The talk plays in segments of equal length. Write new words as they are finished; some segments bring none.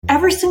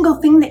Every single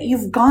thing that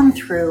you've gone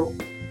through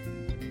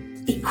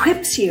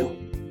equips you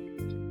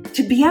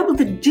to be able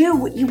to do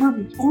what you were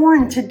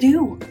born to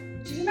do.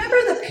 Do you remember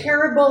the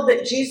parable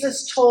that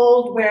Jesus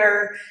told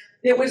where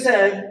it was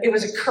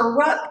a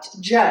corrupt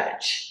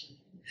judge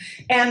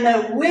and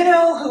the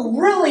widow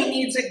who really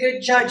needs a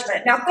good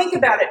judgment? Now think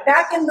about it.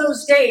 Back in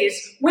those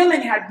days,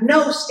 women had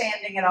no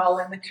standing at all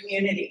in the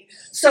community.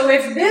 So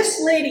if this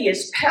lady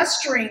is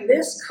pestering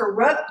this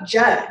corrupt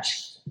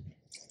judge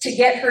to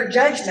get her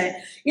judgment,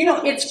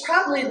 it's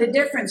probably the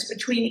difference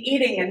between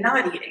eating and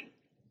not eating.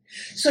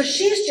 So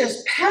she's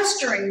just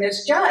pestering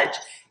this judge.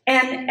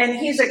 And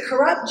he's a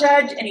corrupt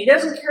judge, and he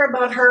doesn't care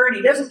about her, and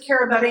he doesn't care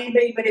about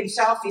anybody but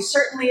himself. He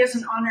certainly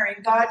isn't honoring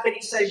God, but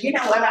he says, you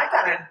know what, I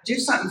got to do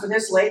something for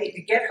this lady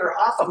to get her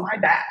off of my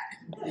back.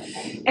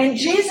 And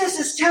Jesus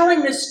is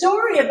telling the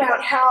story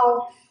about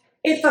how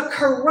if a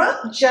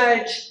corrupt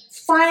judge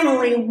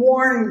finally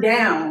worn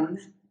down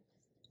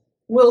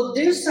will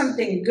do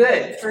something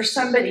good for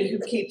somebody who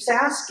keeps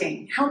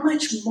asking, how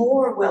much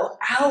more will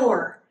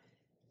our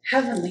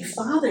Heavenly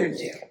Father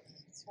do?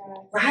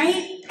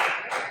 Right?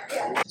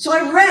 So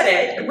I reread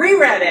it.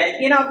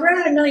 I've read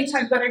it a million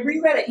times, but I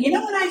reread it. You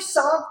know what I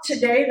saw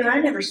today that I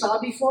never saw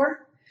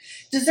before?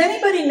 Does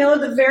anybody know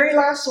the very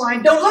last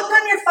line? Don't look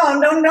on your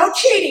phone. No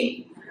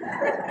cheating.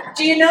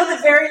 Do you know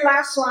the very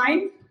last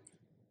line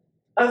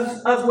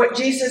of what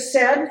Jesus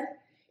said?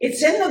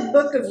 It's in the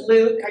book of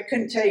Luke. I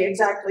couldn't tell you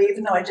exactly,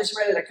 even though I just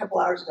read it a couple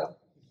hours ago.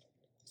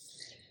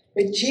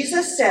 But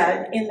Jesus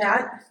said in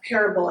that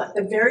parable, at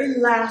the very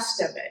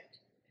last of it,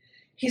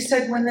 he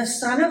said, when the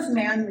Son of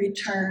Man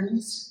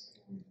returns,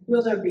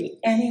 will there be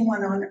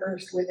anyone on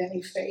earth with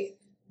any faith?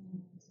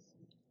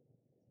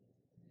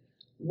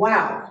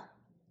 Wow.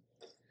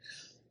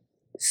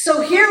 So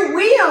here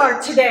we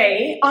are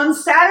today on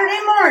Saturday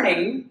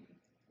morning.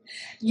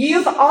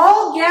 You've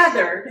all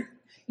gathered.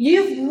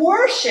 You've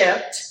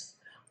worshiped.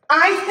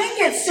 I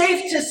think it's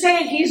safe to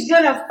say he's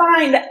going to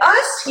find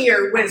us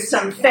here with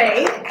some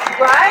faith,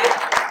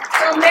 right?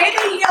 So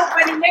maybe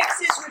when he makes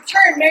his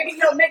return, maybe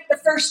he'll make the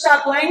first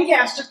stop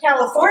Lancaster,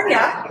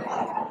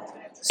 California.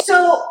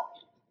 So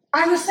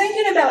I was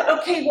thinking about,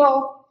 okay,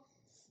 well,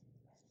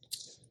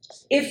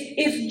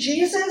 if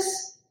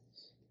Jesus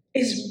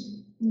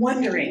is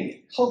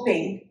wondering,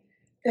 hoping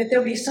that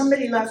there'll be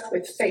somebody left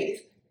with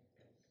faith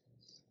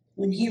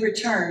when he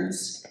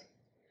returns,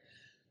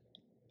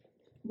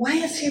 why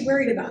is he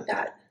worried about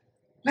that?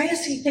 Why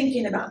is he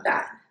thinking about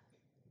that?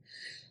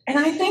 And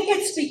I think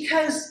it's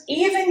because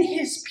even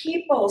his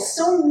people,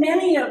 so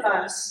many of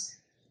us,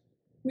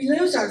 we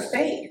lose our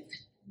faith.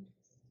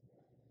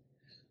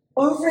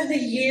 Over the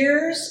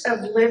years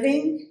of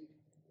living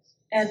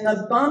and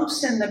the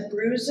bumps and the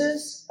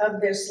bruises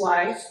of this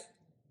life,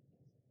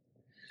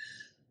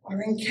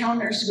 our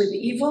encounters with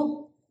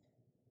evil,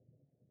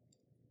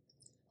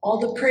 all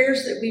the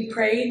prayers that we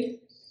prayed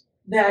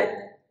that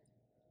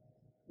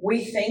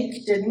we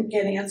think didn't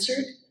get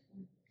answered.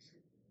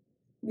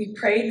 We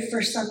prayed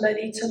for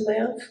somebody to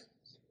live,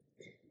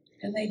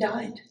 and they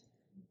died.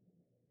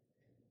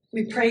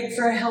 We prayed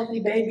for a healthy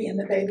baby, and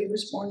the baby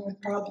was born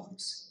with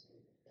problems.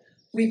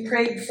 We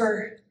prayed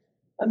for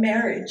a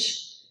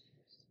marriage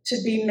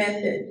to be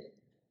mended,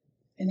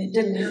 and it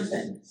didn't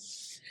happen.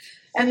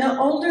 And the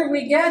older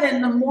we get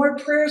and the more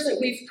prayers that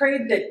we've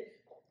prayed that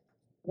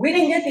we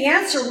didn't get the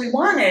answer we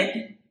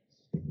wanted,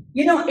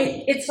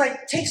 it's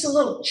like takes a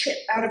little chip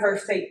out of our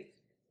faith.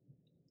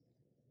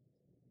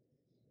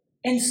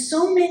 And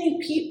so many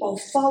people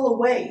fall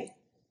away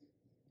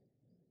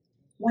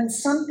when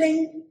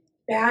something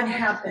bad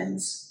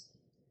happens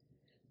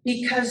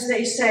because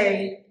they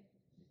say,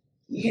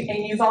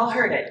 and you've all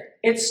heard it,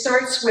 it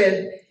starts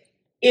with,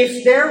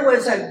 if there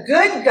was a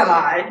good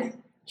God,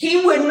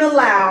 he wouldn't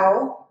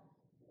allow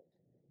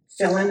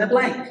fill in the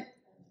blank.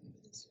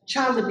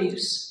 Child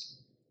abuse.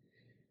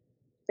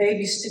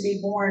 Babies to be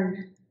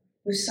born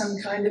with some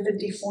kind of a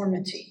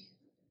deformity.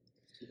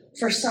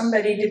 For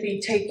somebody to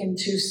be taken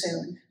too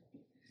soon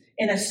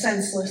in a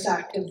senseless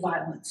act of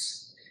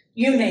violence.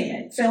 You name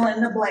it. Fill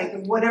in the blank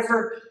of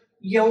whatever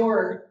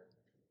your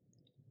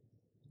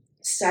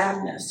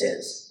sadness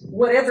is.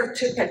 Whatever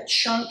took a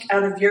chunk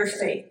out of your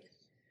faith.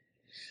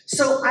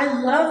 So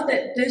I love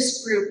that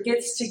this group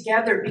gets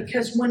together,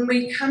 because when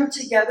we come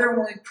together,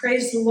 when we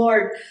praise the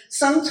Lord,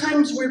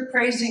 sometimes we're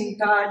praising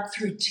God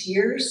through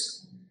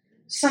tears.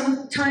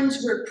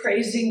 Sometimes we're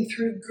praising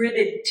through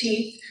gritted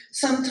teeth.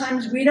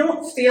 Sometimes we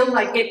don't feel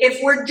like it.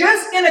 If we're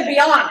just going to be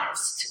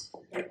honest,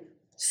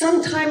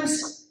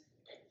 sometimes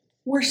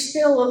we're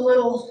still a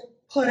little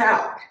put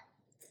out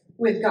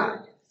with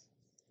God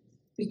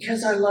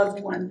because our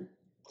loved one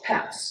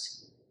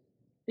passed,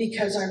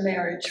 because our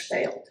marriage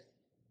failed.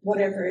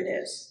 Whatever it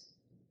is.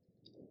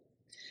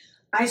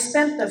 I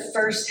spent the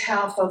first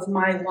half of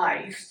my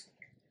life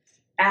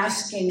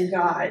asking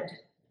God,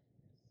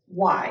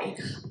 why?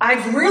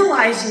 I've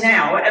realized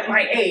now at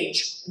my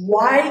age,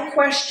 why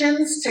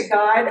questions to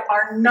God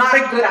are not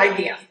a good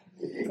idea.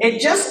 It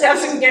just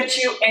doesn't get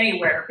you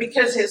anywhere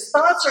because his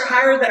thoughts are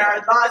higher than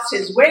our thoughts,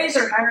 his ways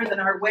are higher than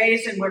our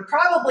ways, and we're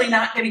probably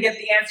not going to get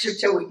the answer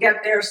till we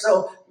get there,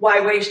 so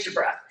why waste your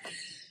breath?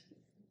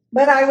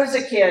 But I was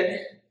a kid,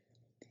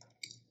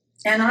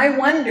 and I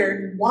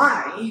wondered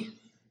why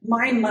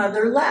my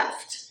mother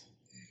left.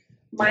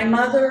 My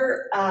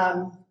mother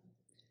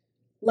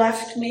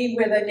left me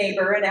with a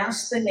neighbor and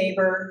asked the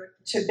neighbor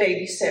to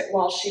babysit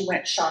while she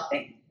went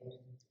shopping.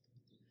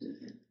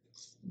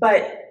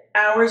 But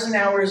hours and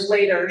hours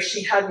later,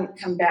 she hadn't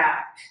come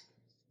back.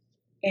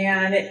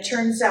 And it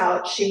turns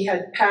out she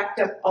had packed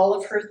up all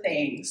of her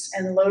things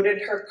and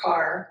loaded her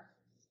car,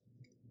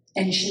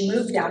 and she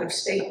moved out of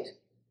state.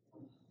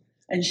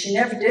 And she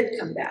never did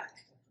come back.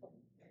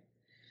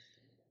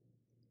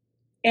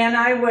 And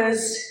I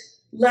was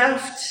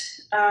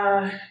left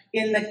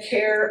in the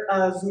care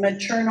of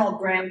maternal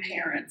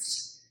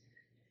grandparents.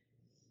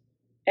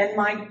 And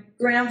my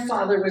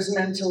grandfather was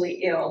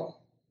mentally ill.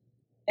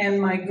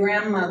 And my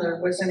grandmother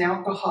was an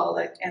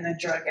alcoholic and a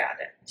drug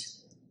addict.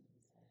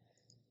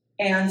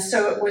 And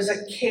so it was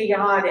a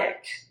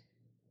chaotic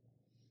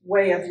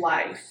way of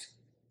life.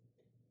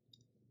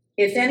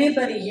 If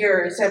anybody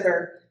here has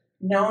ever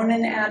known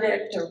an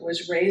addict or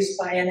was raised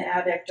by an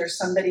addict or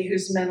somebody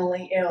who's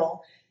mentally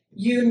ill,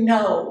 you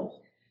know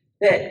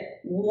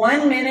that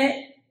 1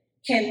 minute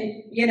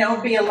can,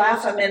 be a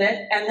laugh a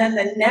minute, and then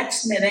the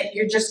next minute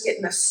you're just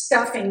getting the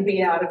stuffing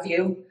beat out of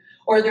you,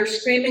 or they're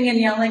screaming and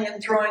yelling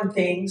and throwing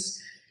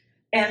things.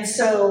 And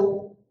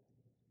so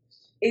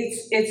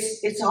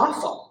it's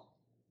awful.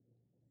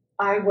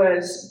 I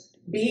was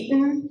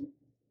beaten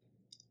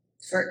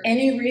for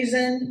any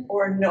reason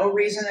or no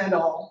reason at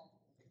all.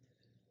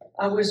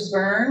 I was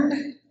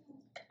burned.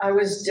 I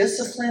was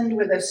disciplined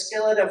with a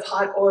skillet of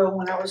hot oil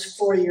when I was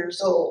 4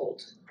 years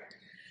old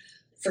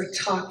for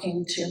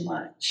talking too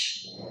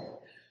much.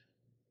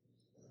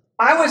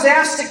 I was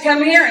asked to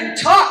come here and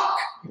talk.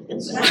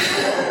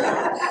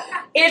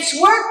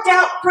 It's worked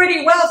out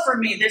pretty well for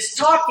me, this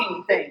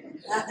talking thing.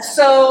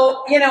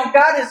 So,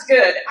 God is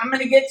good. I'm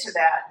going to get to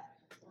that.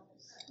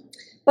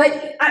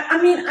 But,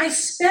 I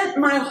spent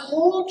my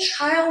whole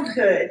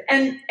childhood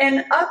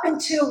and up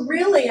until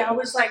really I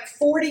was like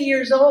 40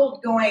 years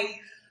old going,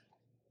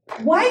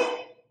 why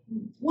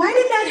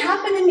did that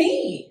happen to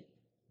me?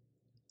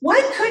 Why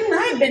couldn't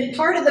I have been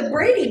part of the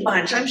Brady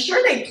Bunch? I'm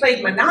sure they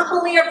played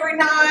Monopoly every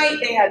night.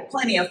 They had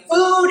plenty of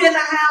food in the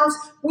house.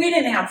 We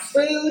didn't have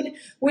food.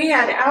 We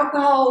had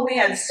alcohol. We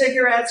had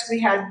cigarettes.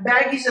 We had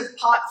baggies of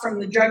pot from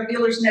the drug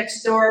dealers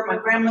next door. My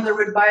grandmother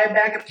would buy a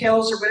bag of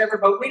pills or whatever,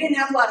 but we didn't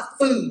have a lot of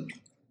food.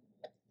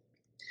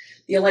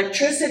 The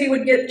electricity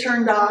would get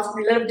turned off.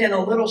 We lived in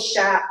a little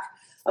shack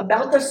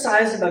about the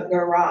size of a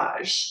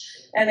garage,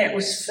 and it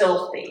was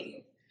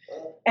filthy.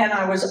 And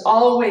I was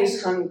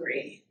always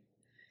hungry.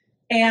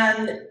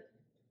 And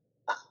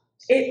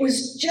it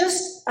was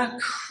just a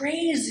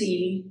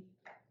crazy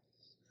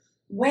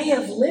way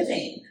of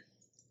living.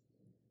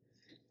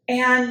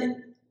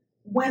 And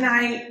when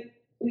I'd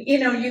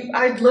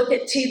look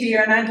at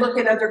TV and I'd look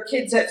at other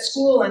kids at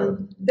school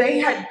and they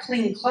had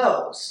clean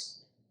clothes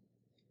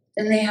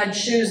and they had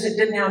shoes that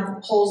didn't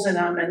have holes in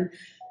them and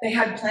they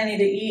had plenty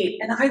to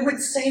eat. And I would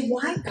say,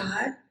 why,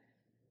 God?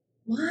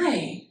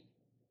 Why?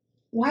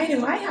 Why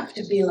do I have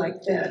to be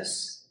like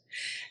this?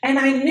 And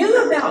I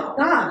knew about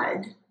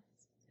God,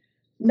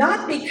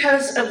 not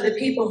because of the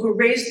people who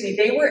raised me.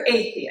 They were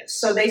atheists.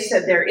 So they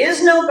said there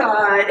is no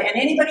God, and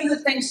anybody who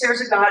thinks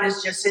there's a God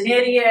is just an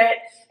idiot,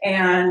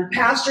 and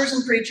pastors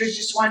and preachers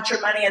just want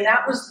your money. And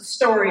that was the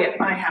story at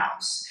my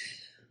house.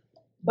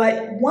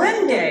 But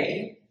one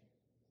day,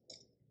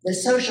 the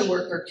social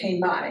worker came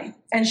by,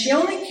 and she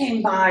only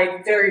came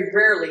by very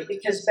rarely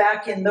because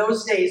back in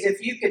those days,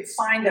 if you could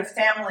find a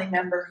family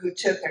member who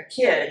took a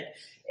kid,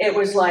 it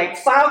was like,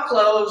 file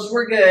closed,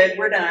 we're good,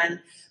 we're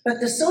done. But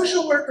the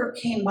social worker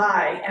came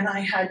by, and I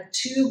had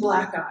 2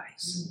 black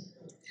eyes.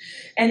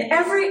 And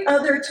every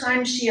other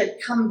time she had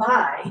come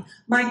by,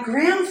 my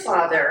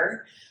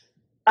grandfather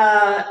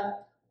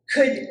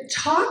could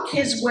talk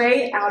his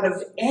way out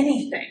of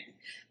anything.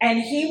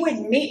 And he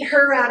would meet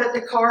her out at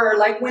the car, or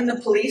like when the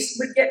police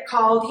would get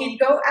called, he'd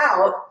go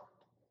out,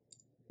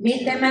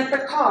 meet them at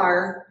the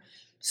car,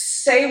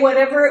 say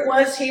whatever it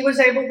was he was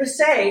able to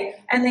say,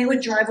 and they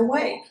would drive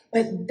away.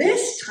 But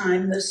this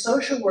time, the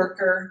social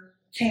worker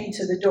came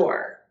to the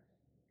door.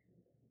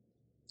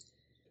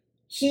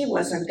 He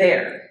wasn't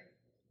there,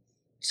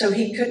 so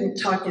he couldn't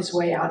talk his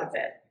way out of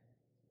it.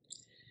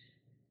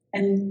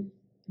 And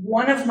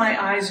one of my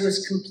eyes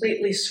was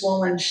completely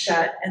swollen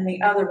shut, and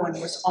the other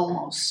one was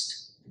almost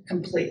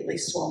completely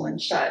swollen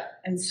shut.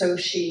 And so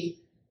she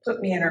put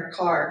me in her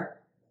car,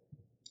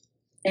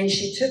 and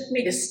she took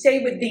me to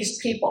stay with these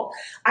people.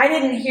 I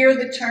didn't hear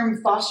the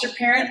term foster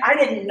parent. I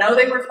didn't know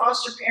they were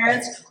foster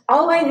parents.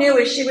 All I knew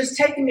is she was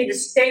taking me to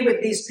stay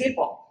with these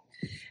people.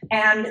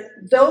 And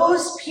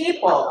those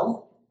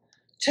people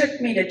took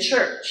me to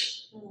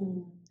church.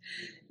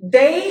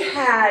 They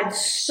had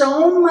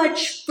so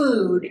much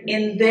food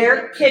in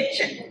their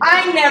kitchen.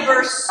 I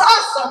never saw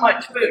so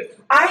much food.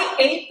 I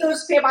ate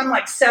those people. I'm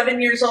like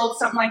 7 years old,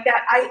 something like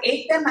that. I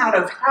ate them out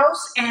of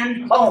house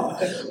and home.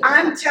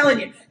 I'm telling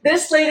you,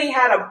 this lady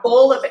had a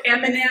bowl of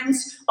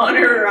M&Ms on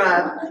her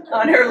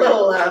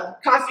little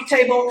coffee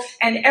table,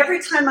 and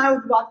every time I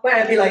would walk by,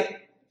 I'd be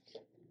like,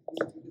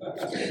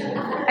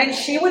 and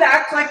she would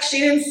act like she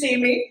didn't see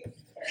me,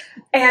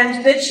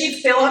 and then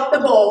she'd fill up the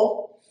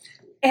bowl,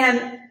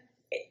 and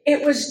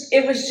it was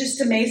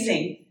just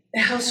amazing.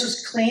 The house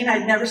was clean.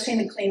 I'd never seen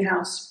a clean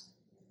house.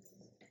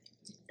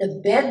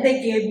 The bed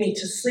they gave me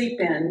to sleep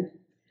in,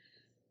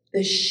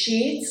 the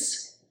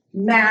sheets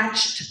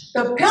matched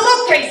the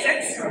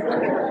pillowcases,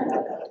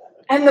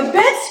 and the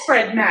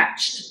bedspread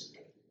matched.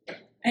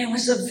 And it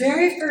was the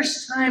very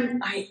first time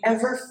I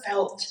ever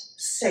felt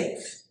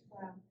safe.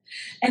 Wow.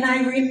 And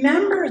I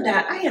remember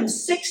that. I am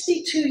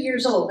 62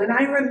 years old, and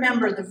I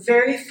remember the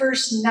very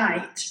first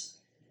night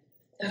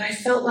that I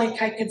felt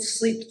like I could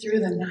sleep through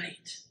the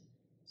night.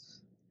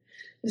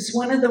 It's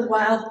one of the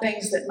wild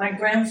things that my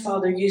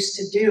grandfather used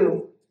to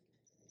do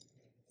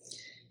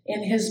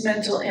in his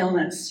mental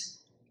illness,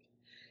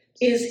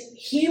 is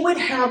he would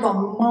have a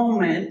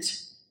moment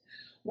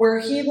where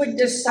he would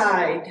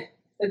decide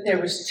that there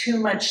was too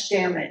much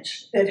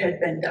damage that had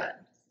been done.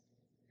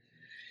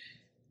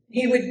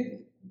 He would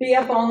be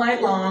up all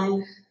night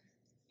long,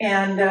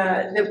 and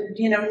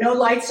no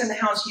lights in the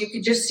house. You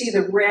could just see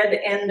the red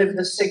end of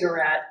the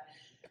cigarette.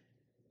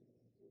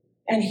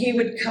 And he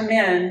would come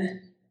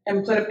in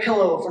and put a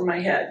pillow over my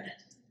head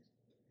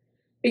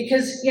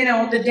because,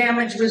 the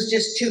damage was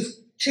just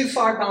too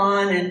far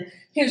gone, and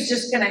he was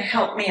just going to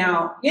help me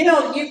out. You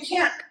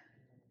can't,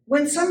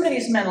 when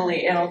somebody's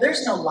mentally ill,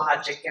 there's no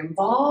logic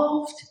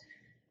involved.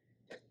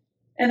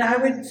 And I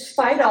would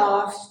fight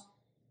off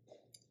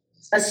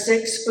a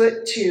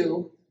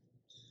 6'2"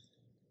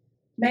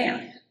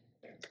 man.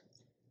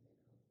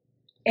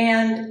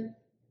 And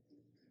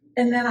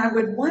then I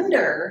would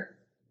wonder,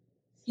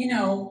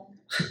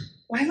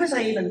 why was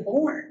I even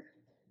born?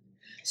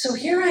 So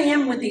here I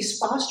am with these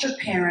foster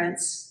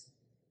parents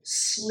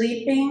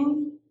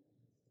sleeping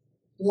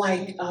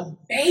like a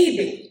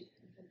baby.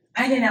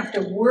 I didn't have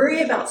to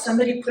worry about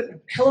somebody putting a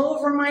pillow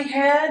over my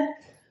head,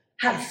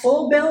 had a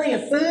full belly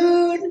of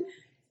food.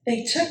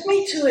 They took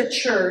me to a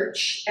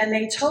church and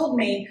they told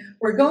me,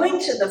 we're going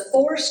to the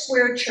Four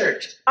Square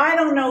Church. I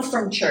don't know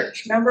from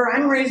church. Remember,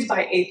 I'm raised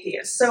by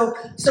atheists. So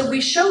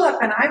we show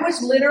up and I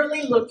was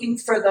literally looking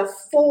for the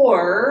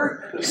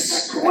 4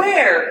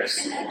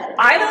 squares.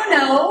 I don't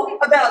know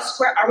about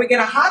square. Are we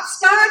going to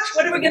hopscotch?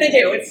 What are we going to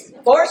do? It's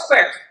 4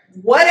 squares.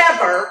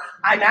 Whatever.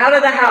 I'm out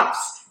of the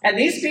house. And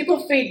these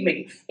people feed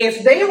me.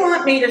 If they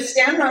want me to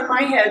stand on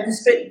my head and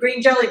spit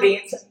green jelly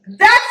beans,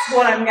 that's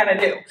what I'm going to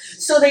do.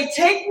 So they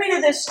take me to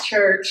this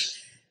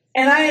church,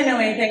 and I didn't know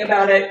anything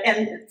about it,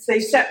 and they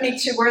sent me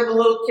to where the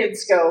little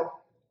kids go.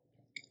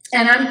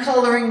 And I'm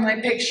coloring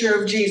my picture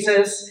of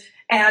Jesus,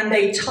 and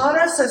they taught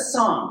us a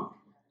song.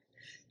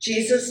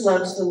 Jesus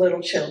loves the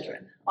little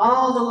children,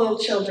 all the little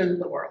children of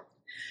the world.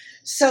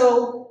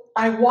 So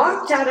I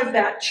walked out of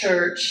that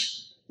church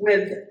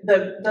with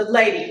the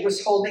lady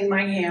was holding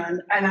my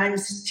hand, and I'm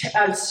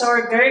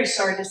sorry, very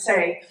sorry to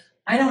say,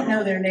 I don't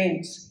know their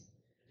names.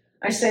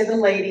 I say the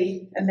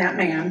lady and that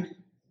man.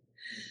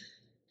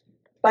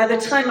 By the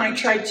time I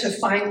tried to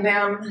find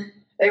them,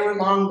 they were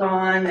long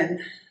gone,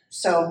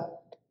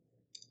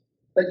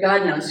 but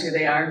God knows who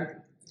they are.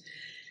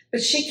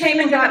 But she came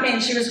and got me,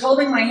 and she was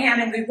holding my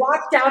hand, and we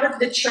walked out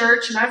of the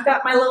church, and I've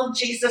got my little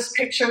Jesus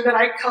picture that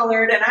I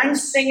colored, and I'm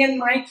singing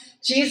my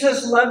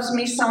Jesus Loves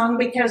Me song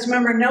because,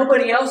 remember,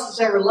 nobody else has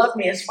ever loved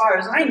me as far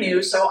as I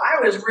knew, so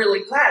I was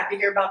really glad to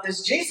hear about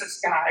this Jesus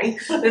guy,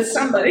 that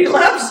somebody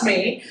loves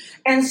me.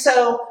 And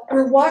so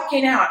we're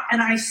walking out,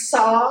 and I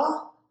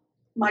saw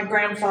my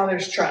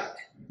grandfather's truck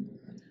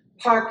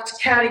parked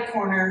catty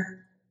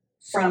corner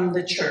from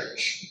the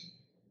church.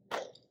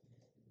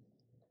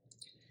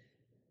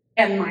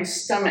 And my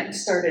stomach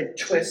started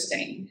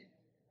twisting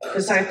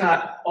because I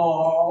thought,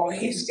 oh,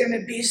 he's going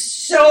to be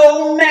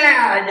so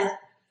mad.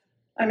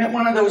 I'm at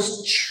one of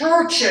those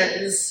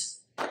churches.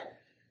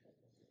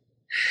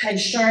 And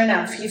sure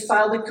enough, he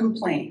filed a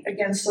complaint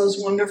against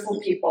those wonderful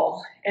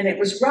people. And it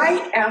was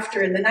right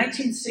after, in the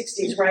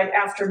 1960s, right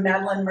after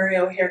Madalyn Murray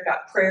O'Hair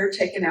got prayer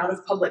taken out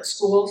of public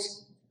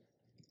schools.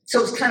 So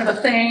it was kind of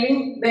a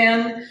thing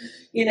then.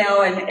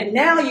 And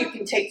now you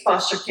can take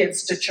foster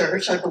kids to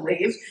church, I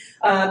believe.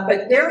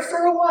 But there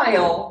for a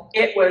while,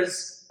 it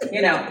was,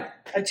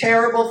 a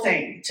terrible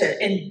thing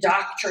to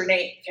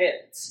indoctrinate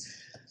kids.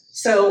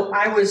 So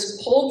I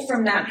was pulled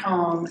from that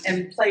home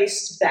and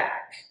placed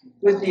back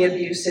with the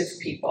abusive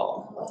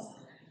people.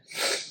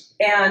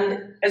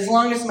 And as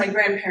long as my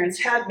grandparents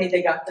had me,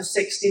 they got the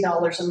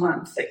 $60 a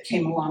month that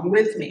came along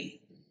with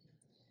me.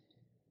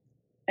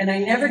 And I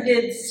never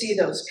did see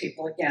those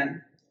people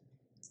again.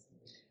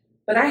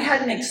 But I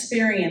had an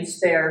experience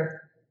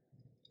there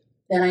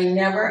that I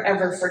never,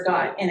 ever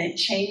forgot, and it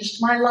changed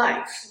my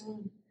life.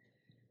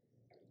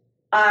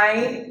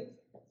 I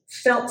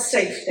felt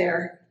safe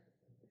there.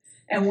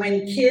 And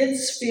when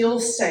kids feel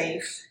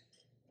safe,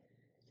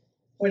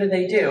 what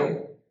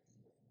do?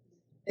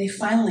 They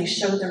finally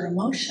show their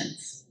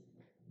emotions.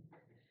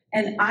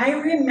 And I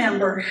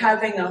remember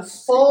having a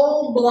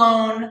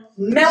full-blown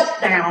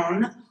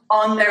meltdown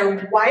on their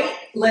white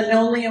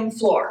linoleum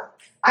floor.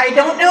 I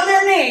don't know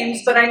their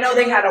names, but I know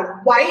they had a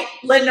white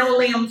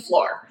linoleum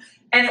floor.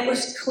 And it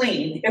was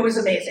clean. It was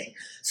amazing.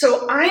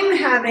 So I'm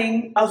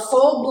having a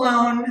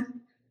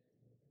full-blown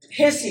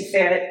hissy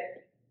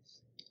fit.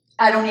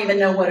 I don't even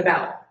know what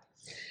about.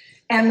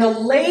 And the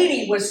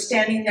lady was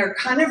standing there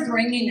kind of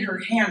wringing her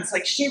hands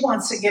like she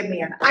wants to give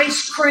me an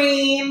ice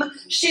cream.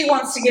 She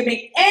wants to give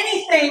me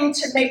anything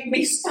to make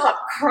me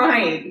stop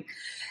crying.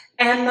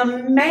 And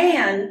the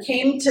man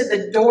came to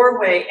the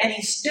doorway, and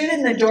he stood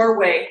in the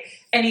doorway,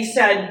 and he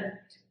said,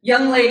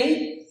 "Young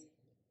lady,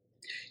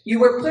 you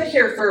were put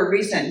here for a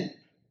reason.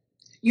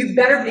 You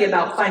better be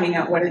about finding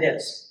out what it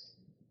is."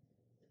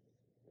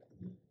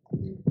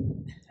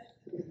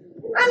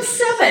 I'm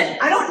 7.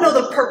 I don't know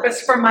the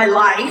purpose for my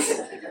life,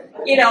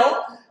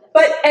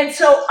 and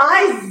so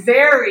I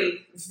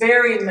very,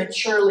 very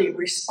maturely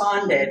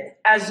responded,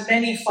 as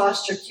many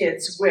foster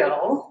kids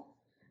will,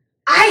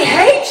 "I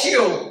hate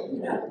you."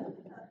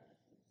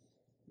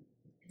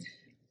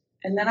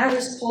 And then I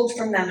was pulled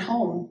from that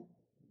home.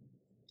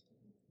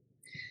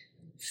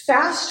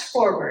 Fast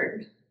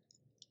forward,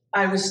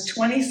 I was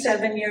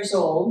 27 years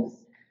old,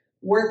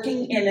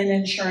 working in an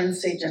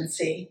insurance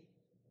agency.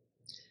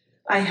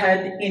 I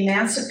had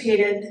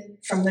emancipated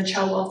from the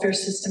child welfare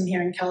system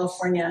here in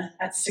California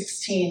at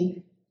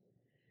 16.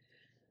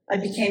 I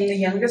became the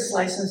youngest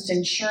licensed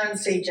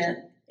insurance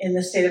agent in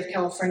the state of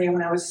California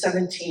when I was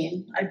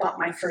 17. I bought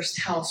my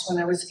first house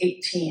when I was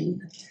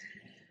 18.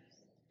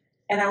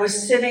 And I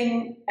was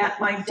sitting at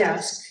my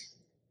desk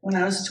when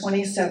I was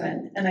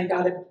 27, and I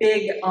got a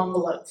big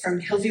envelope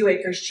from Hillview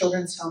Acres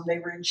Children's Home. They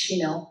were in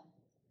Chino.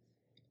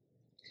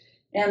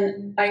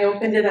 And I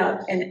opened it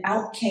up, and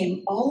out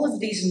came all of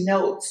these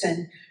notes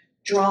and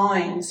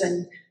drawings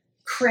and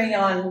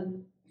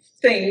crayon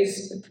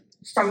things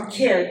from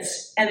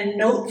kids, and a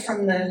note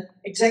from the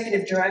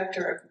executive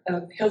director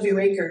of Hillview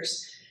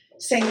Acres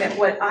saying that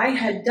what I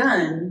had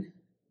done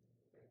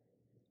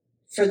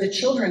for the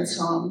children's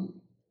home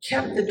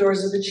kept the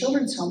doors of the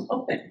children's home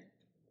open.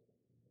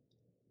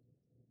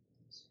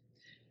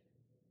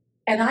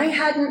 And I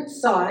hadn't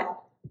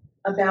thought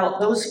about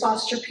those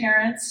foster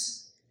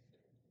parents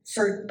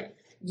for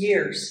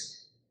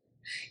years.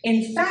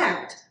 In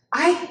fact,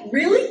 I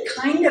really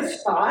kind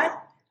of thought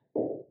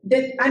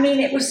that,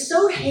 it was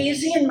so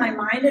hazy in my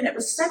mind, and it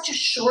was such a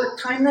short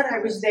time that I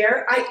was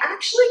there, I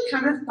actually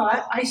kind of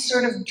thought I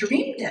sort of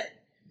dreamed it.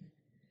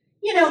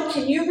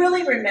 Can you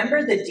really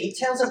remember the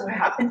details of what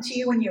happened to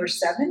you when you were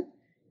 7?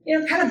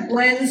 Kind of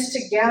blends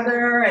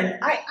together, and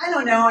I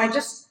don't know,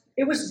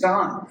 it was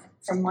gone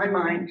from my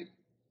mind.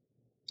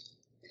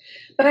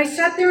 But I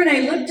sat there and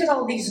I looked at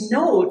all these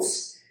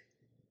notes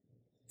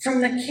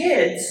from the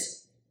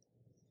kids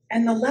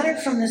and the letter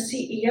from the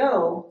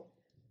CEO,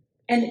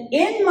 and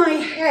in my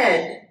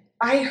head,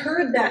 I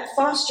heard that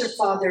foster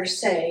father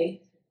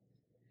say,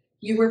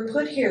 "You were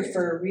put here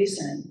for a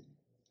reason,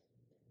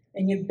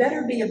 and you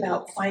better be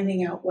about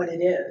finding out what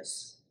it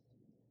is."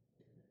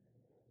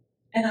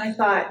 And I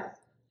thought,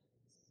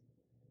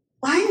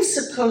 I'm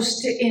supposed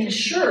to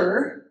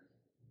ensure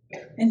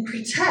and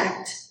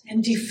protect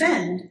and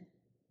defend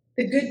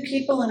the good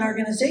people and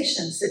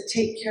organizations that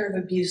take care of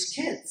abused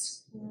kids.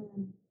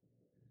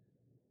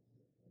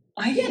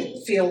 I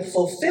didn't feel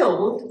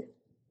fulfilled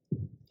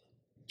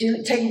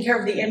taking care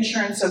of the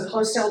insurance of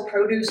wholesale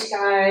produce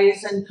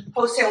guys and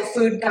wholesale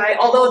food guy,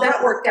 although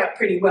that worked out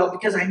pretty well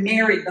because I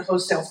married the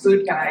wholesale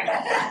food guy.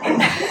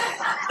 And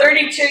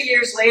 32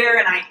 years later,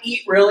 and I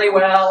eat really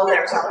well.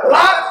 There's a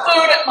lot of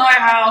food at my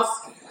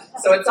house,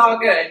 so it's all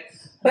good.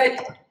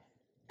 But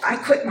I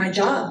quit my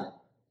job.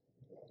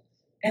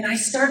 And I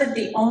started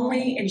the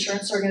only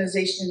insurance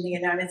organization in the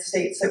United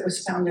States that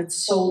was founded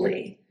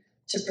solely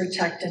to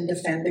protect and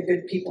defend the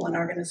good people and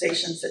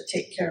organizations that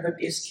take care of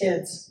abused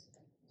kids.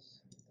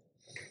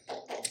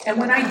 And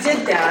when I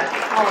did that,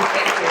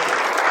 thank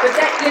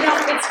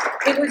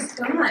you. But it was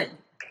God.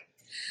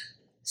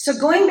 So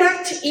going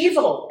back to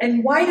evil,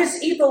 and why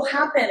does evil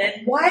happen?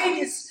 And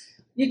why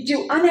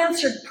do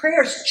unanswered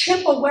prayers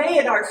chip away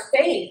at our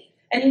faith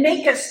and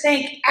make us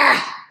think,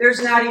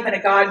 there's not even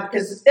a God,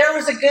 because if there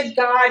was a good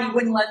God, he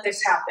wouldn't let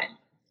this happen.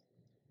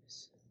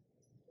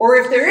 Or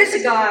if there is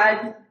a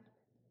God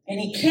and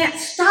he can't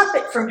stop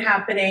it from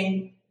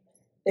happening,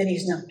 then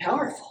he's not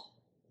powerful.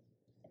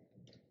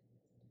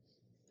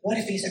 What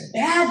if he's a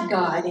bad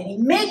God and he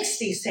makes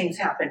these things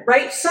happen,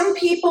 right? Some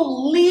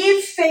people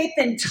leave faith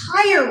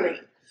entirely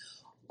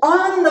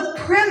on the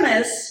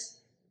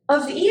premise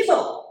of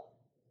evil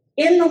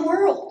in the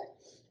world.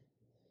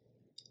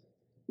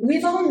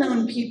 We've all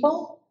known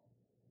people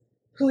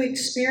who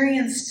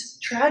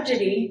experienced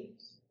tragedy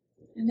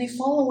and they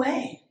fall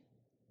away.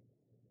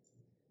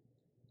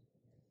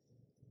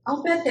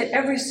 I'll bet that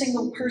every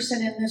single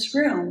person in this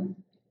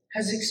room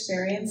has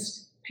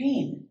experienced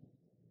pain.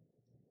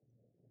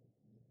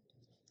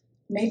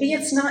 Maybe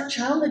it's not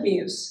child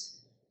abuse,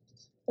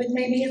 but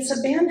maybe it's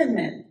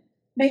abandonment.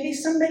 Maybe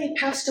somebody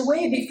passed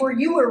away before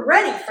you were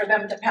ready for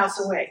them to pass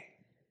away.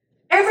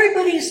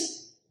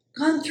 Everybody's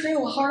gone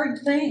through a hard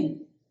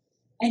thing.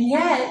 And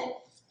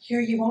yet,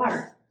 here you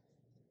are.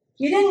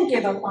 You didn't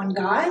give up on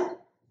God.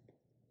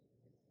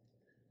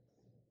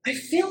 I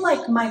feel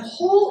like my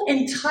whole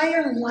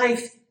entire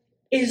life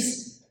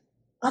is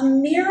a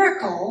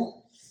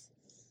miracle,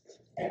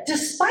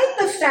 despite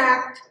the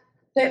fact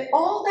that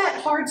all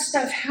that hard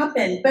stuff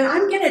happened. But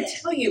I'm going to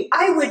tell you,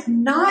 I would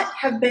not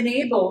have been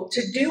able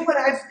to do what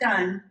I've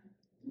done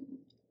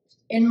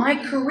in my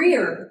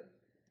career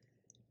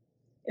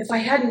if I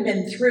hadn't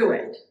been through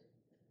it.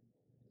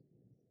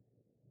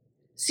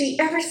 See,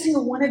 every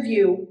single one of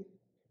you,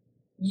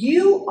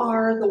 you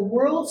are the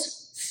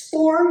world's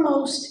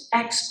foremost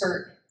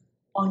expert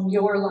on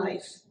your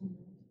life.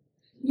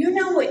 You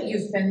know what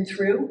you've been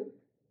through.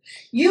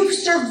 You've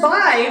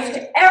survived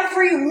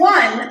every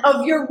one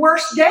of your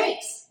worst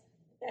days.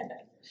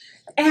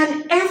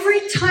 And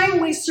every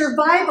time we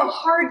survive a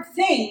hard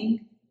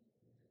thing,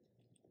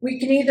 we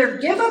can either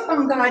give up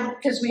on God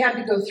because we had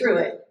to go through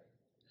it,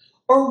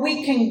 or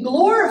we can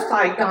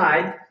glorify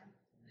God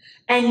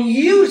and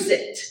use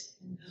it.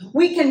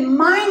 We can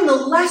mine the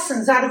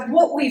lessons out of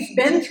what we've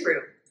been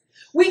through.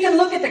 We can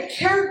look at the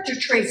character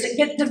traits that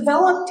get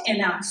developed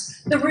in us,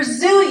 the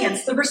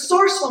resilience, the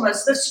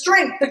resourcefulness, the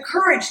strength, the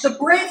courage, the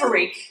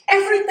bravery,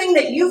 everything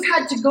that you've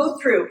had to go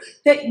through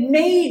that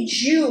made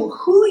you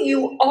who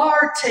you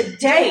are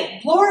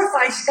today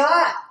glorifies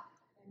God.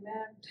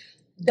 Amen.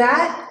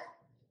 That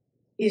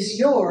is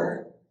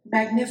your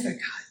Magnificat.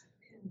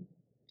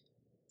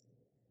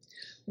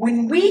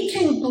 When we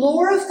can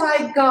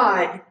glorify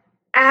God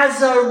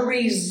as a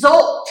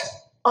result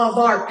of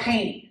our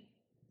pain,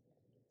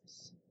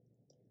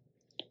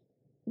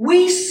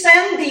 we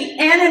send the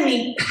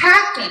enemy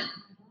packing.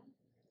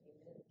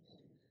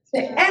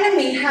 The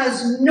enemy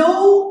has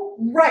no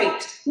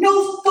right,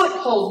 no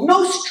foothold,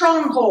 no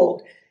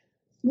stronghold,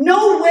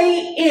 no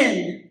way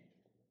in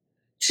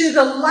to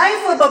the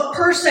life of a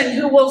person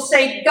who will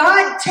say,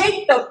 God,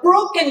 take the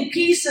broken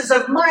pieces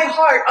of my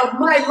heart, of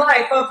my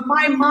life, of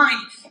my mind,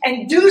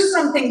 and do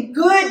something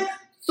good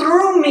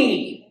through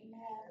me.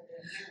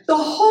 The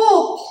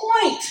whole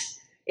point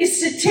is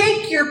to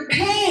take your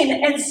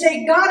pain and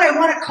say, God, I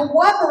want to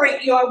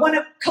cooperate you. I want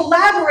to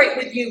collaborate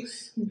with you.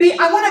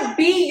 I want to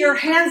be your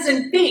hands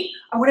and feet.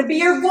 I want to be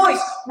your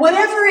voice.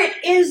 Whatever it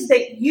is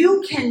that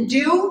you can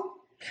do,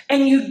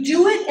 and you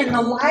do it in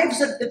the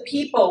lives of the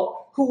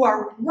people who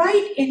are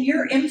right in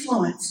your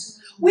influence.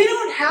 We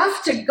don't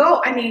have to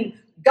go. I mean,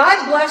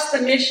 God bless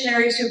the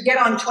missionaries who get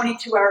on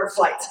 22-hour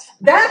flights.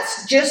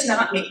 That's just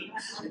not me.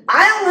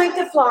 I don't like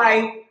to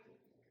fly.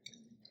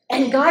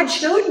 And God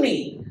showed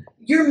me,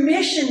 your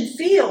mission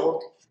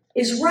field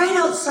is right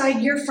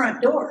outside your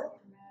front door.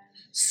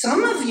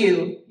 Some of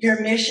you,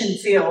 your mission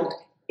field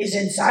is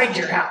inside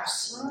your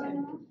house.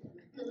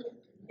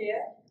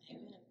 Yeah.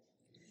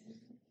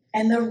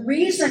 And the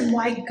reason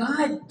why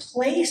God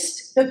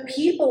placed the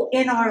people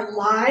in our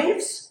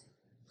lives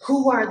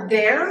who are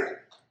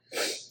there,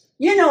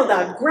 you know,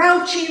 the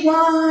grouchy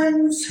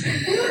ones,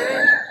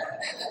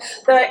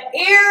 the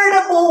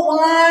irritable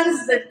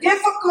ones, the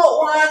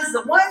difficult ones,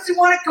 the ones who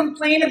want to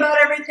complain about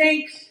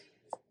everything.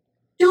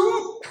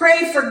 Don't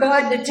pray for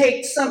God to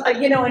take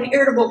an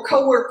irritable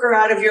coworker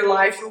out of your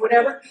life or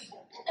whatever.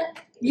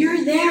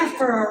 You're there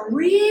for a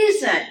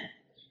reason.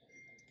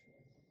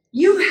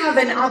 You have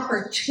an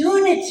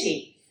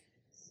opportunity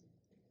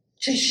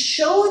to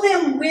show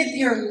them with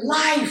your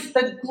life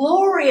the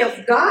glory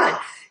of God.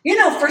 You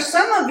know, for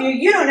some of you,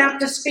 you don't have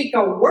to speak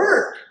a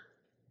word.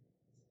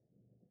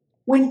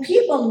 When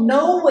people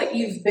know what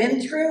you've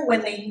been through,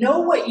 when they know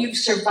what you've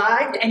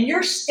survived, and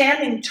you're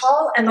standing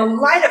tall and the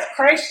light of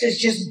Christ is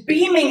just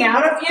beaming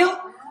out of you,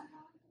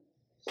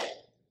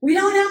 we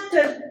don't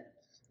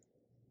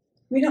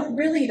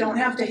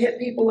have to hit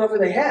people over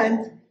the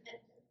head.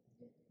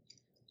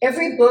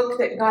 Every book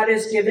that God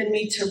has given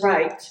me to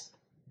write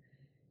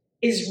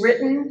is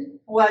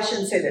written, well, I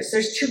shouldn't say this.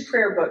 There's 2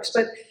 prayer books,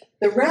 but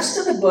the rest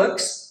of the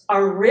books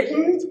are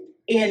written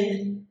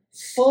in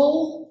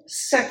full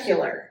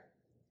secular.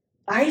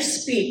 I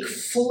speak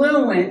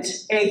fluent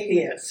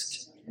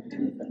atheist.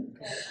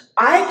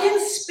 I can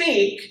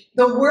speak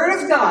the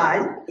Word of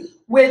God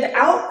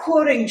without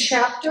quoting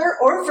chapter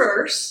or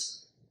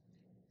verse,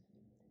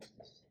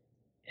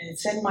 and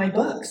it's in my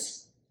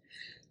books.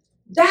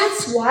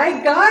 That's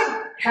why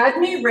God had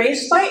me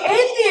raised by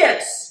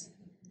atheists,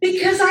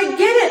 because I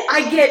get it.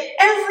 I get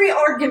every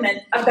argument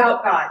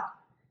about God.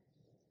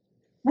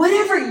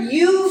 Whatever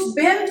you've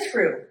been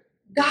through,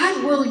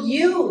 God will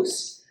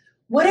use.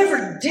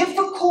 Whatever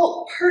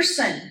difficult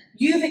person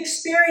you've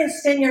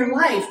experienced in your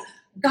life,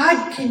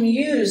 God can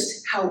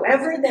use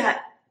however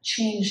that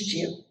changed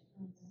you.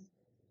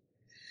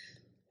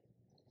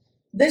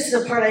 This is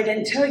the part I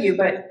didn't tell you,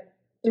 but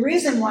the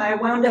reason why I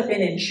wound up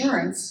in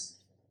insurance,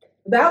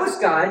 that was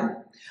God.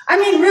 I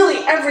mean,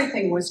 really,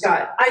 everything was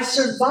God. I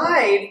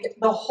survived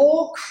the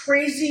whole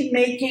crazy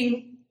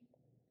making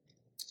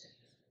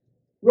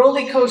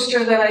roller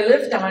coaster that I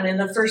lived on in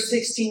the first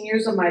 16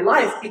 years of my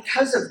life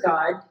because of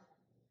God.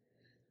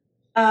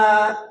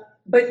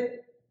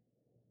 But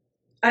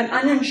an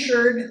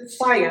uninsured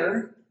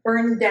fire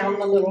burned down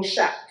the little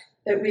shack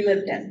that we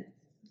lived in.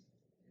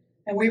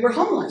 And we were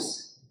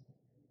homeless.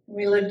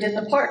 We lived in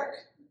the park.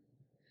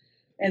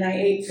 And I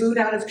ate food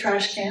out of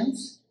trash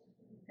cans.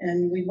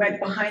 And we went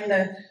behind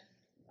a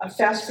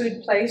fast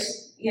food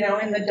place,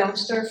 in the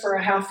dumpster for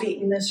a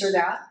half-eaten this or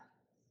that.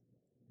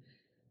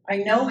 I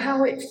know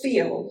how it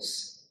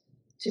feels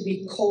to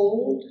be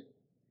cold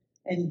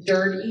and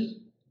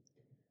dirty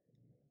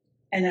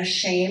and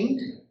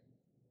ashamed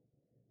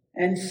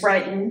and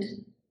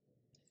frightened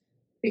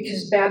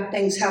because bad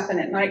things happen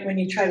at night when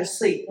you try to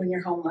sleep when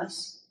you're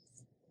homeless.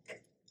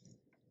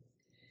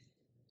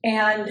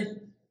 And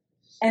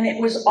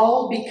it was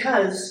all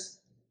because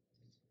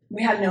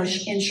we had no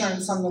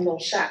insurance on the little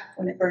shack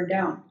when it burned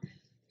down.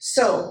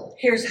 So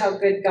here's how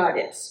good God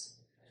is.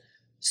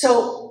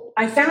 So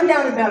I found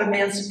out about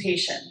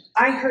emancipation.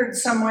 I heard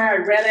somewhere, I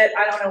read it,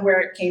 I don't know where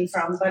it came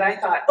from, but I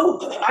thought,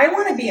 I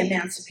want to be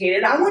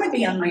emancipated. I want to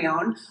be on my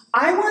own.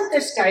 I want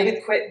this guy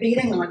to quit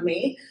beating on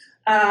me.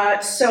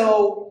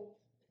 So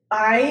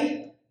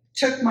I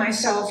took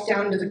myself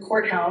down to the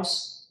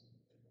courthouse.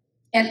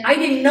 And I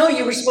didn't know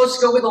you were supposed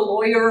to go with a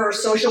lawyer or a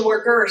social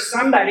worker or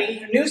somebody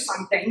who knew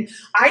something.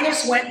 I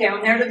just went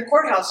down there to the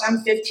courthouse.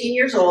 I'm 15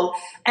 years old,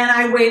 and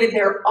I waited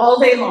there all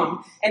day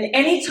long. And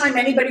anytime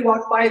anybody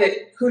walked by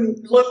who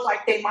looked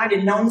like they might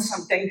have known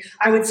something,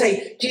 I would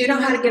say, do you know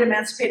how to get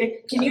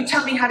emancipated? Can you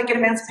tell me how to get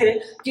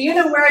emancipated? Do you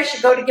know where I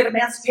should go to get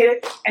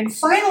emancipated? And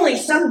finally,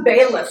 some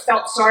bailiff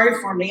felt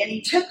sorry for me, and he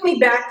took me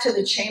back to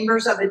the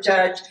chambers of a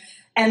judge.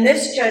 And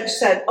this judge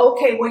said,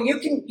 okay, well, you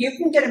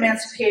can get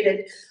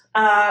emancipated,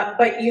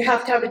 but you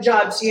have to have a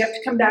job, so you have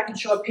to come back and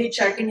show a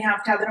paycheck, and you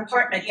have to have an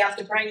apartment. You have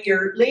to bring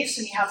your lease,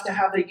 and you have to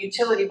have a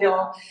utility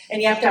bill,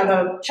 and you have to have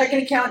a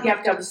checking account, you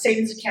have to have a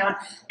savings account.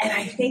 And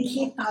I think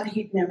he thought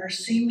he'd never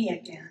see me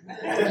again.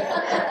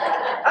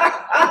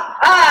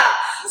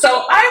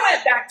 So I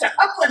went back to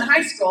Upland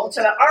High School,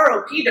 to the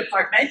ROP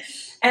department,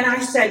 and I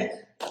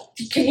said,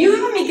 can you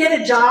help me get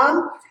a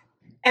job?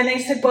 And they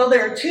said, well,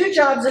 there are 2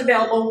 jobs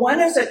available.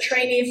 One is a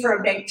trainee for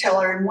a bank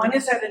teller, and one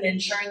is at an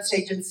insurance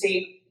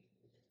agency.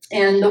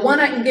 And the one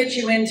I can get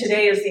you in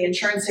today is the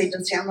insurance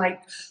agency. I'm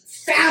like,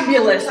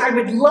 fabulous. I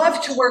would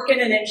love to work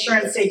in an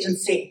insurance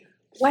agency.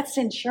 What's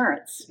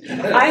insurance?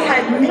 I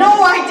had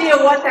no idea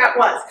what that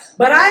was.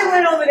 But I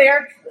went over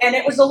there, and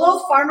it was a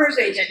little farmer's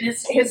agent.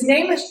 His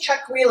name is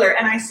Chuck Wheeler,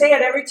 and I say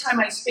it every time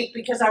I speak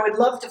because I would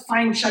love to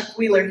find Chuck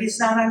Wheeler. He's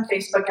not on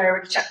Facebook. I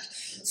already checked.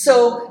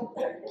 So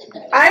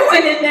I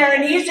went in there,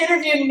 and he's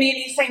interviewing me, and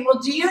he's saying, well,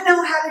 do you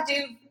know how to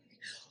do?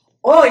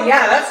 Oh,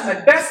 yeah, that's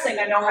the best thing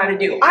I know how to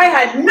do. I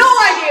had no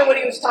idea what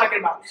he was talking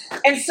about.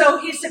 And so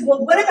he said,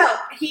 well, what about,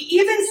 he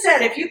even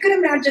said, if you could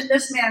imagine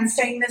this man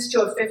saying this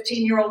to a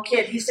 15-year-old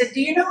kid, he said, do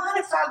you know how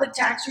to file the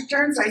tax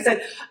returns? I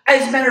said,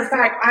 as a matter of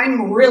fact,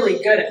 I'm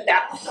really good at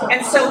that.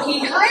 And so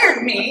he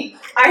hired me.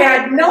 I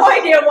had no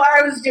idea what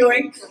I was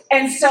doing.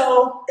 And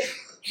so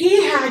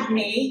he had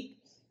me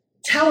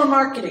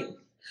telemarketing.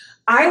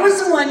 I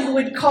was the one who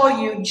would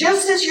call you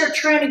just as you're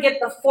trying to get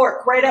the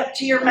fork right up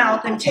to your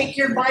mouth and take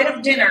your bite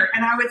of dinner.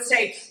 And I would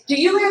say, do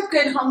you have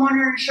good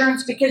homeowner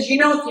insurance? Because if you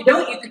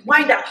don't, you could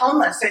wind up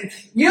homeless, and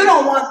you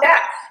don't want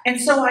that. And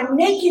so I'm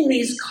making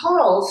these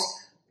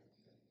calls.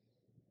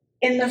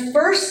 In the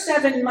first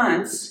 7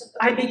 months,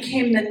 I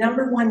became the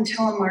 #1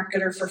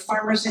 telemarketer for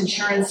Farmers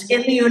Insurance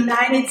in the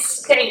United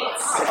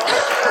States.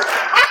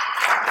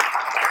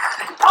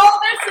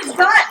 All this is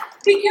God.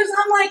 Because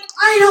I'm like,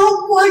 I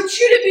don't want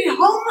you to be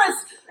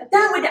homeless.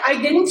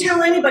 I didn't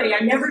tell anybody.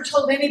 I never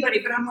told anybody.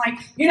 But I'm like,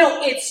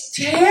 it's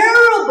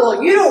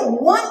terrible. You don't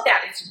want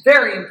that. It's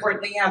very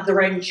important that you have the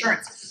right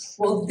insurance.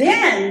 Well,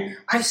 then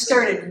I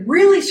started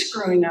really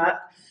screwing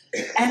up.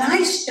 And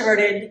I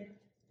started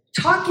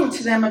talking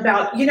to them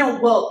about,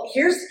 well,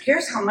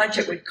 here's how much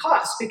it would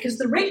cost, because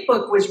the rate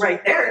book was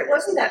right there. It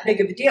wasn't that big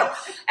of a deal.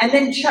 And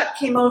then Chuck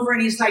came over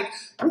and he's like,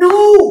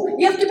 no,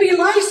 you have to be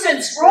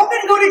licensed. We're all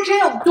going to go to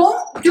jail.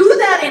 Don't do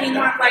that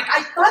anymore. I'm like,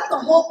 I thought the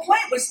whole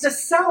point was to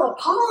sell a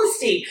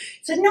policy. He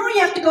said, no,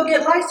 you have to go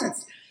get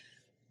licensed.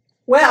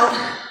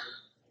 Well,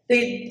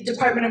 the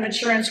Department of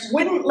Insurance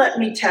wouldn't let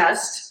me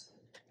test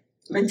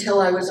until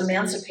I was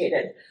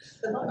emancipated.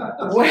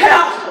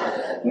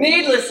 Well,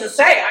 needless to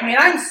say,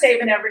 I'm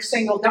saving every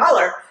single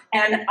dollar.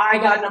 And I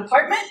got an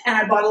apartment, and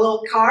I bought a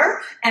little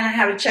car, and I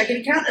had a checking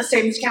account, a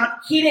savings account.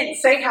 He didn't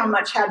say how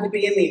much had to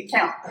be in the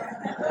account.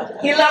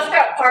 He left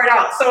that part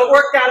out, so it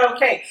worked out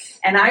okay.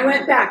 And I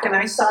went back, and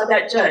I saw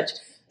that judge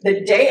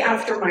the day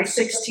after my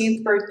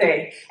 16th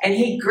birthday, and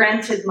he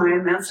granted my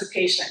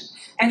emancipation.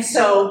 And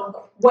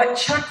so what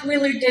Chuck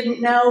Wheeler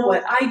didn't know,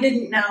 what I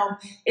didn't know,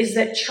 is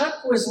that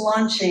Chuck was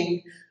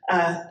launching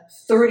a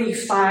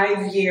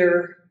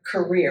 35-year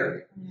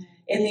career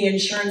in the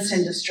insurance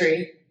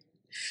industry.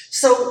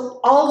 So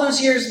all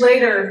those years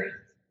later,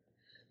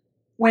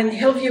 when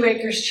Hillview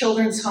Acres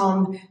Children's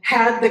Home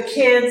had the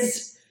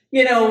kids,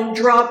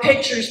 draw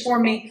pictures for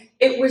me,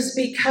 it was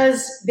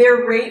because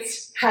their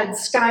rates had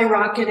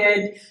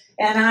skyrocketed,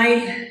 and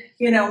I,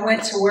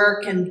 went to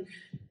work, and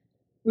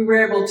we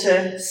were able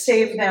to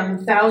save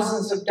them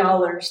thousands of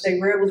dollars. They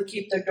were able to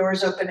keep their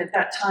doors open at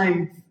that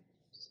time.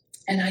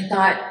 And I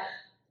thought,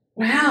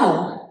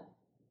 wow,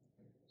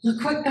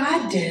 look what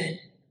God did.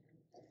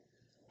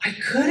 I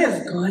could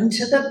have gone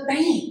to the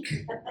bank.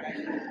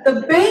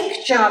 The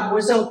bank job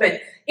was open.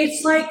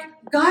 It's like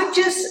God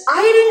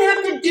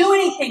I didn't have to do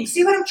anything.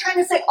 See what I'm trying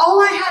to say?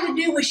 All I had to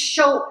do was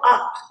show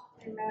up.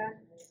 Amen.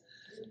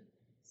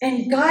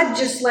 And God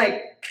just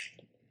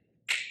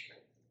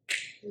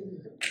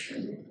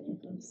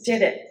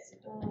did it.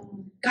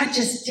 God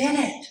just did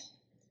it.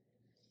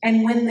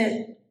 And when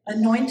the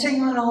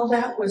anointing on all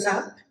that was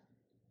up,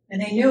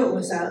 and I knew it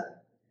was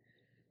up,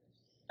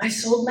 I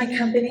sold my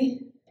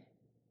company.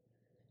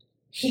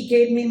 He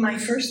gave me my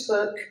first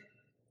book,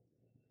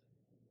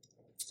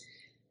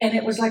 and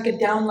it was like a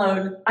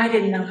download. I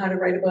didn't know how to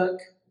write a book.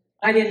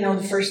 I didn't know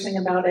the first thing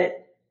about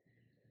it.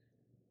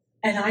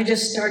 And I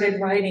just started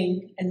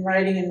writing and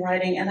writing and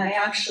writing, and I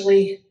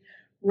actually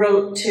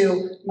wrote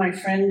to my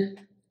friend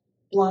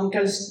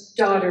Blanca's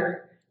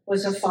daughter,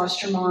 was a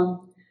foster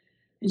mom.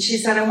 And she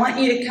said, I want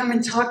you to come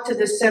and talk to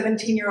this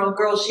 17-year-old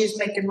girl. She's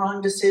making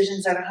wrong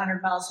decisions at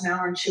 100 miles an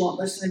hour, and she won't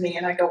listen to me.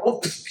 And I go,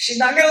 well, she's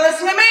not going to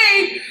listen to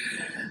me.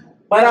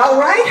 But I'll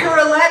write her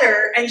a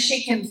letter, and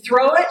she can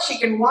throw it, she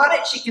can wad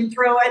it, she can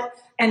throw it,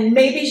 and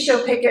maybe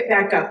she'll pick it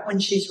back up when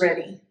she's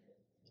ready.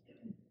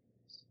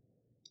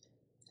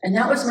 And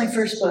that was my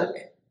first book.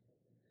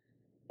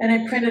 And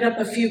I printed up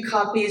a few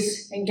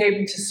copies and gave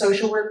them to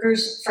social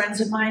workers,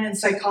 friends of mine, and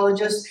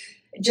psychologists.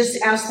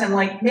 Just asked them,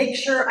 make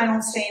sure I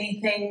don't say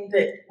anything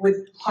that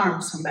would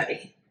harm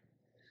somebody.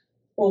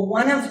 Well,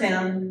 one of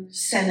them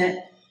sent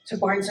it to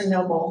Barnes &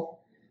 Noble,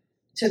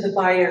 to the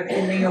buyer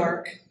in New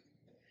York.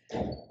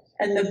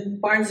 And the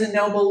Barnes &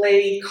 Noble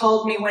lady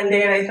called me one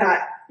day, and I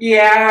thought,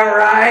 yeah,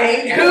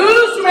 right,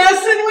 who's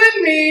messing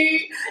with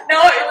me? No,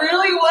 it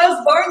really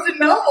was Barnes &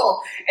 Noble.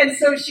 And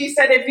so she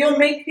said, if you'll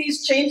make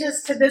these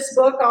changes to this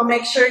book, I'll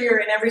make sure you're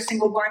in every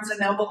single Barnes &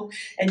 Noble.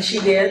 And she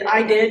did.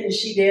 I did, and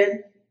she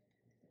did.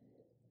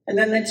 And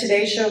then the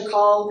Today Show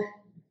called,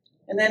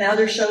 and then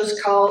other shows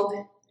called.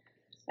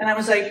 And I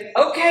was like,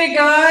 okay,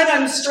 God,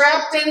 I'm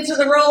strapped into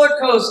the roller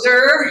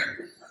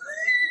coaster.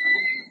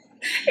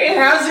 It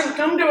hasn't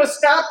come to a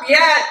stop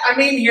yet. I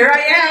mean, here I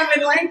am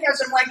in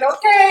Lancaster. I'm like,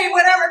 okay,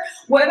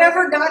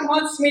 whatever God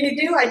wants me to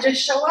do, I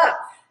just show up.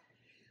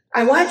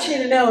 I want you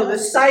to know the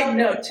side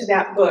note to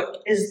that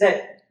book is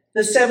that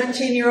the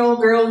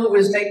 17-year-old girl who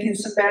was making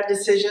some bad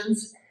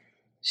decisions,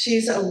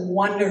 she's a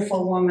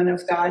wonderful woman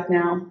of God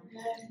now.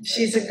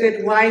 She's a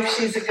good wife.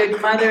 She's a good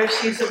mother.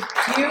 She's a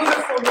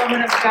beautiful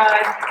woman of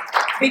God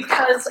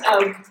because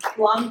of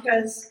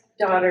Blanca's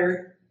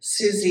daughter,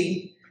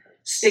 Susie,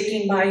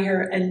 sticking by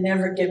her and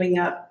never giving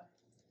up.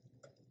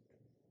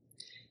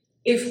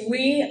 If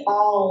we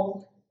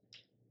all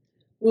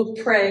will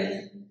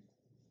pray,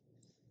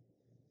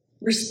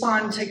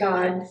 respond to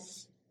God,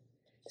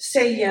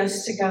 say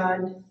yes to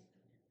God,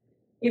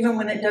 even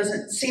when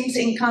it seems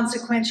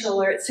inconsequential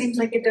or it seems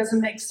like it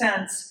doesn't make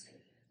sense.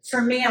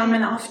 For me, I'm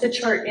an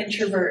off-the-chart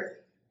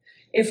introvert.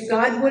 If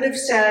God would have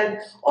said,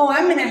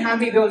 I'm going to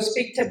have you go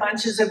speak to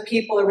bunches of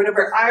people or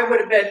whatever, I would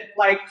have been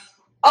like,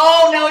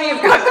 oh, no,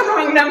 you've got the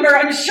wrong number.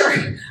 I'm sure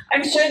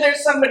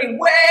there's somebody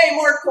way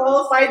more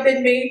qualified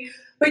than me.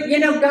 But,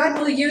 God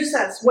will use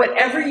us.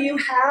 Whatever you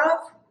have,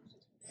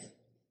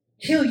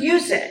 he'll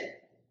use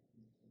it.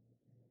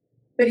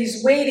 But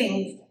he's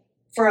waiting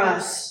for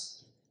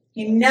us.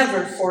 He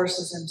never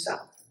forces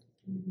himself.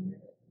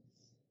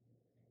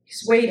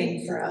 He's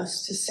waiting for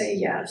us to say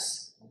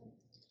yes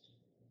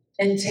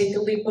and take a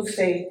leap of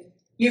faith.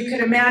 You could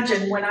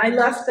imagine when I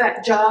left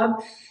that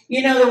job,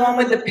 the one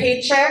with the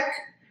paycheck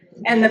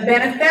and the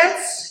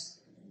benefits,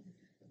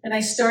 and I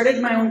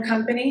started my own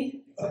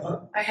company.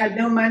 I had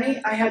no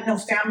money. I had no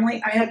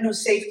family. I had no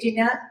safety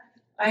net.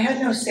 I had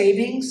no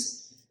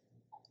savings.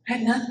 I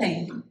had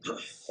nothing.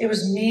 It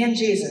was me and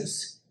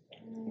Jesus.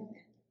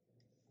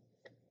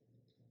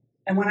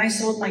 And when I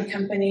sold my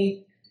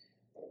company,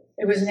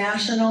 it was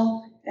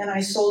national, and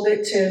I sold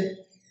it to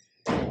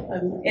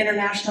an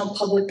international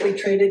publicly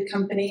traded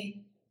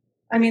company.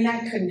 I mean,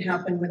 that couldn't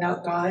happen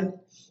without God.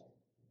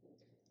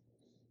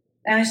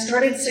 And I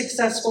started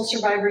Successful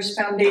Survivors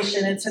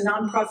Foundation. It's a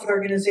nonprofit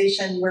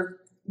organization. We're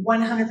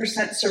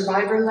 100%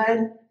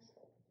 survivor-led,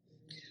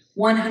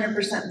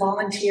 100%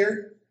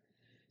 volunteer.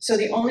 So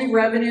the only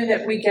revenue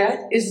that we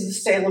get is the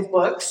sale of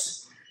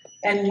books.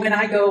 And when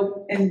I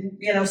go and,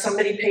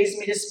 somebody pays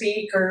me to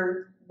speak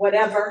or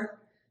whatever.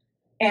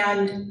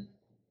 And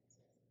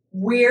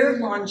we're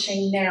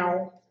launching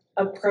now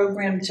a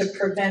program to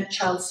prevent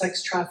child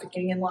sex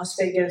trafficking in Las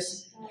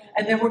Vegas.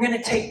 And then we're going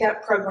to take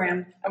that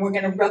program and we're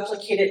going to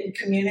replicate it in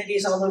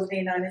communities all over the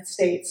United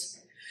States.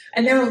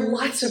 And there are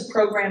lots of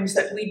programs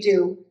that we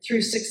do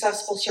through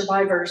Successful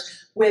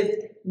Survivors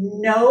with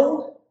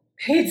no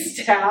paid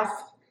staff,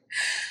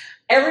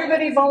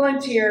 everybody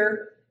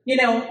volunteer,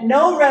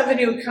 no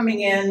revenue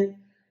coming in,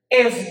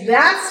 If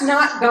that's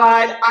not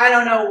God, I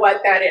don't know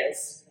what that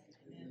is.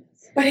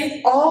 But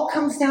it all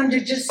comes down to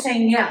just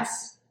saying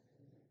yes.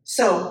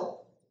 So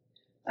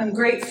I'm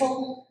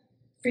grateful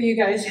for you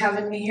guys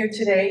having me here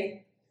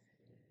today.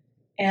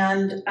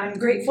 And I'm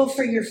grateful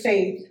for your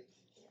faith,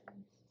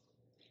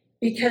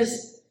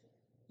 because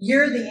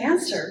you're the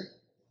answer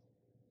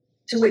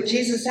to what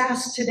Jesus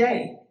asked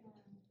today.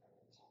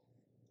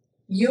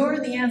 You're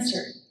the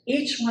answer,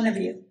 each one of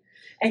you.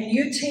 And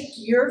you take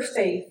your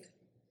faith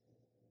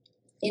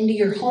into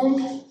your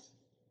home,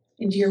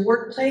 into your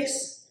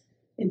workplace,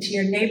 into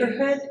your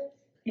neighborhood,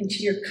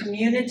 into your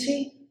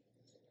community,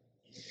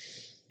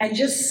 and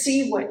just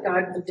see what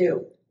God will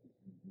do.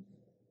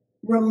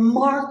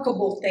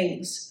 Remarkable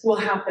things will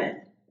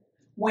happen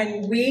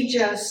when we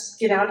just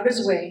get out of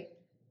his way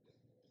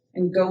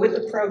and go with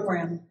the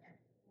program.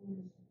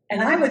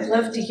 And I would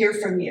love to hear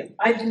from you.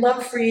 I'd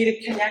love for you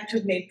to connect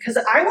with me, because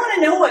I want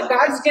to know what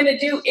God's going to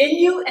do in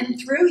you and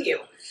through you.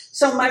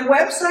 So my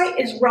website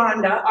is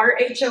Rhonda,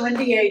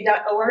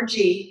 RHONDA.org.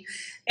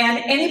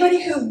 And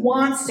anybody who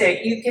wants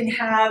it, you can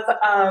have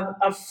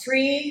a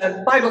free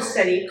Bible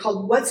study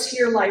called What's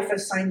Your Life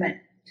Assignment?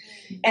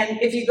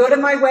 And if you go to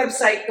my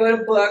website, go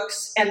to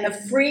books, and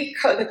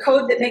the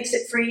code that makes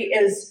it free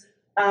is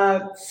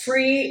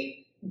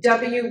free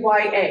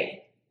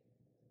WYA.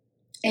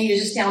 And you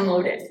just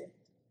download it.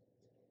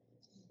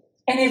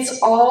 And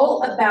it's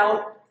all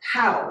about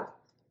how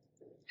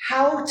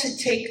to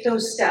take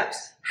those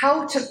steps,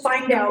 how to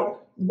find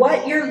out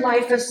what your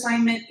life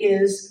assignment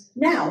is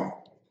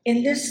now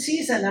in this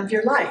season of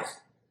your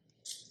life.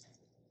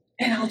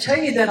 And I'll tell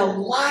you that a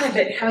lot of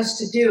it has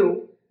to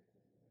do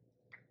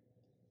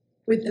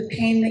with the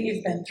pain that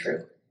you've been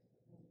through.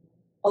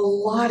 A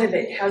lot of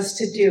it has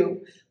to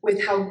do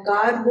with how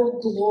God will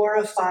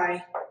glorify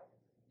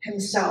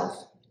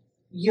himself,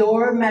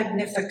 your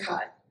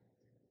Magnificat,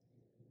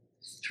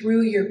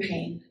 through your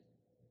pain,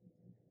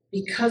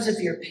 because of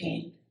your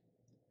pain.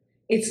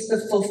 It's the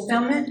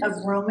fulfillment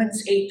of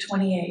Romans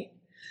 8:28,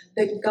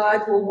 that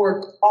God will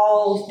work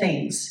all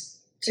things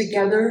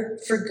together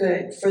for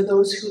good for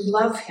those who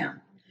love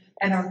him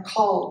and are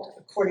called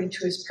according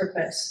to his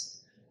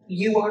purpose.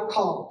 You are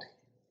called.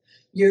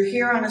 You're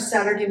here on a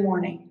Saturday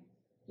morning.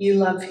 You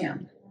love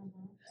him.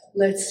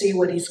 Let's see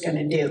what he's going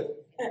to do.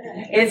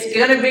 It's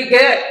going to be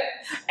good.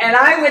 And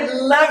I would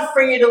love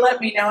for you to let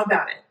me know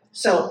about it.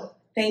 So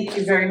thank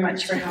you very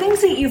much for having me.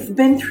 Things that you've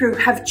been through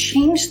have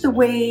changed the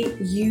way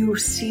you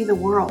see the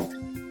world.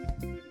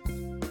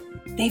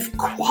 They've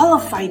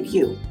qualified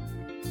you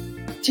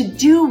to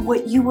do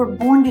what you were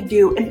born to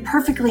do and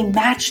perfectly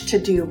matched to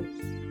do.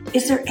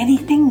 Is there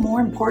anything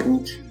more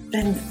important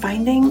than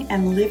finding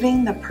and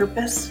living the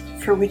purpose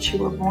for which you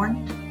were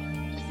born?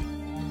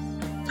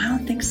 I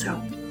don't think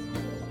so.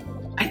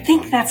 I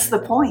think that's the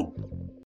point.